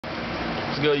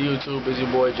good, YouTube? It's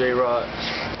your boy J-Rod.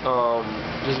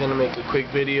 Just gonna make a quick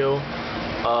video.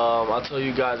 I'll tell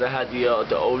you guys I had the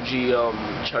OG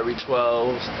Cherry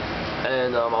 12s,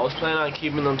 and I was planning on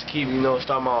keeping them to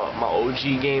start my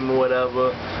OG game or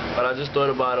whatever. But I just thought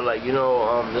about it, like,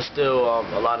 there's still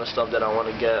a lot of stuff that I want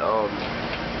to get,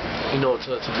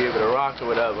 to be able to rock or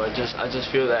whatever. I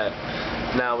just feel that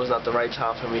now is not the right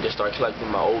time for me to start collecting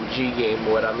my OG game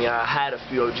or whatever. I mean, I had a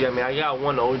few OG. I mean, I got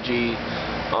one OG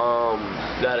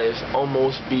that is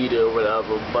almost beat or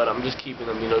whatever, but I'm just keeping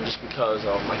them, just because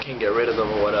I can't get rid of them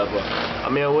or whatever. I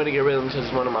mean, I wouldn't get rid of them because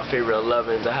it's one of my favorite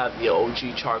 11s. I have the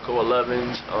OG charcoal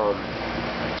 11s.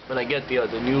 When I get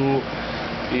the new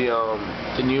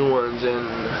ones in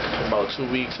about 2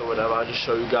 weeks or whatever, I'll just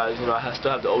show you guys. I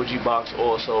still have the OG box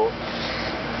also.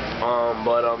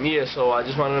 Yeah, so I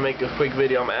just wanted to make a quick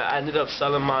video. I ended up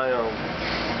selling my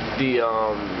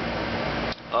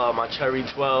my Cherry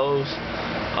 12s.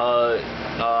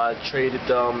 I traded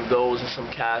those and some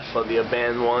cash for the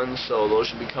abandoned ones, so those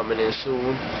should be coming in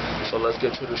soon. So let's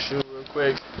get to the shoe real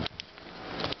quick.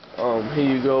 Here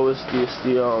you go. It's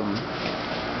the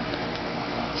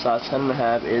size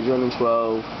 10.5 Air Jordan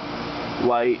 12,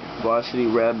 white, varsity,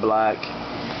 red, black.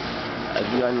 As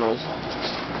you guys know,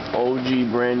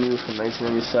 OG, brand new from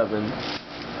 1997.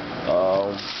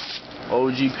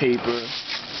 OG paper.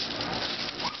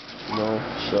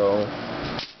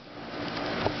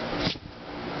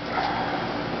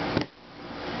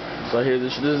 So here,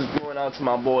 this is going out to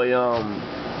my boy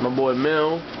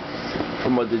Mill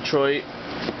from Detroit.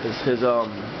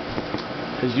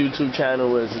 His YouTube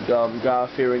channel is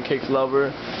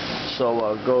Godfearinkickslover.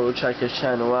 So go check his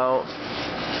channel out.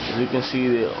 As you can see,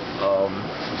 the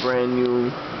brand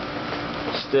new,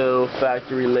 still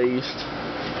factory laced.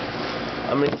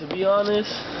 I mean, to be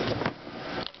honest,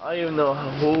 I don't even know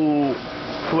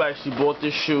who actually bought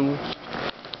this shoe.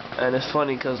 And it's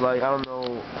funny because, like, I don't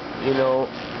know,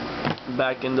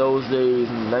 back in those days,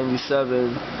 in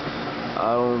 '97,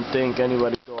 I don't think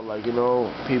anybody thought, like,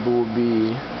 people would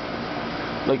be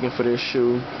looking for this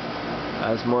shoe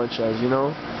as much as,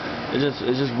 it's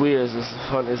just weird.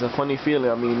 It's a funny feeling.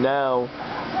 I mean, now,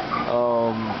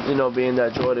 being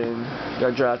that Jordan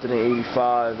got drafted in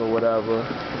 '85 or whatever,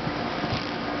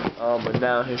 but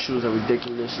now his shoes are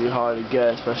ridiculously hard to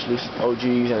get, especially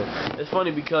OGs. And it's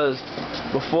funny because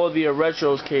before the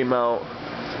retros came out,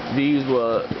 these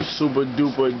were super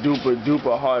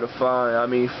duper hard to find. I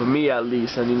mean, for me at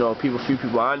least, and few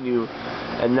people I knew.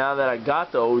 And now that I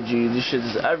got the OG, this shit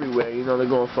is everywhere. They're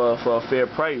going for a fair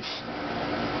price.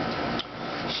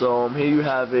 So here you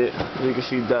have it. You can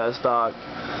see that stock,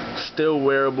 still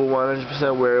wearable,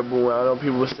 100% wearable. I know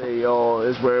people say, "Oh,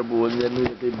 it's wearable," and that means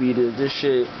that they beat it. This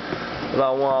shit, if I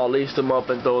want, I'll lace them up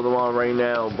and throw them on right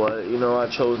now. But I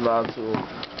chose not to.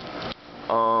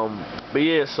 But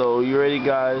yeah, so you ready,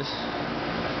 guys?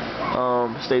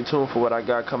 Stay tuned for what I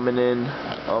got coming in.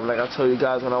 Like I tell you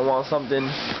guys, when I want something,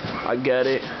 I get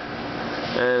it.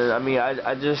 And I mean,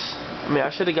 I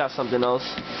should have got something else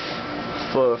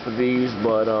for these,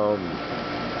 but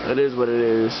it is what it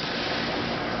is.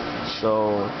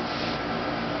 So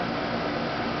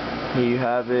here you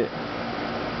have it.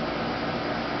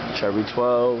 Cherry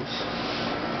 12s,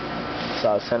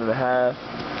 size 10.5.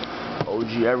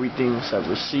 OG everything except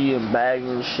receipt and bag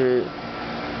and shit.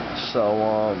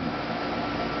 So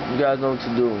you guys know what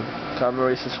to do. Comment,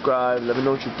 rate, subscribe. Let me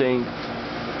know what you think.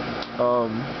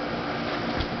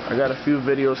 I got a few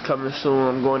videos coming soon.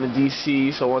 I'm going to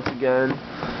DC, so once again,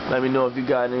 let me know if you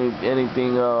got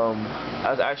anything.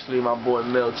 That's actually my boy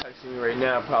Mill texting me right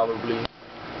now, probably.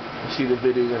 You see the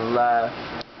video, you're gonna laugh.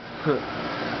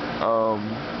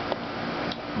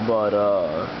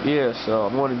 Yeah, so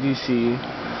I'm going to DC.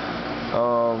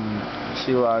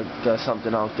 See if I got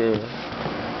something out there.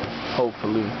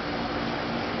 Hopefully.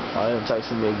 I am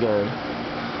texting me again.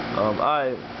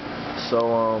 Alright.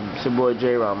 So it's your boy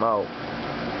J-Rod. I'm out.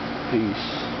 Peace.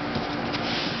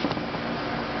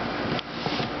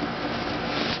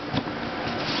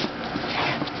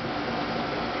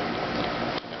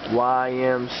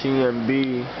 YMCMB.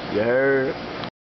 You heard?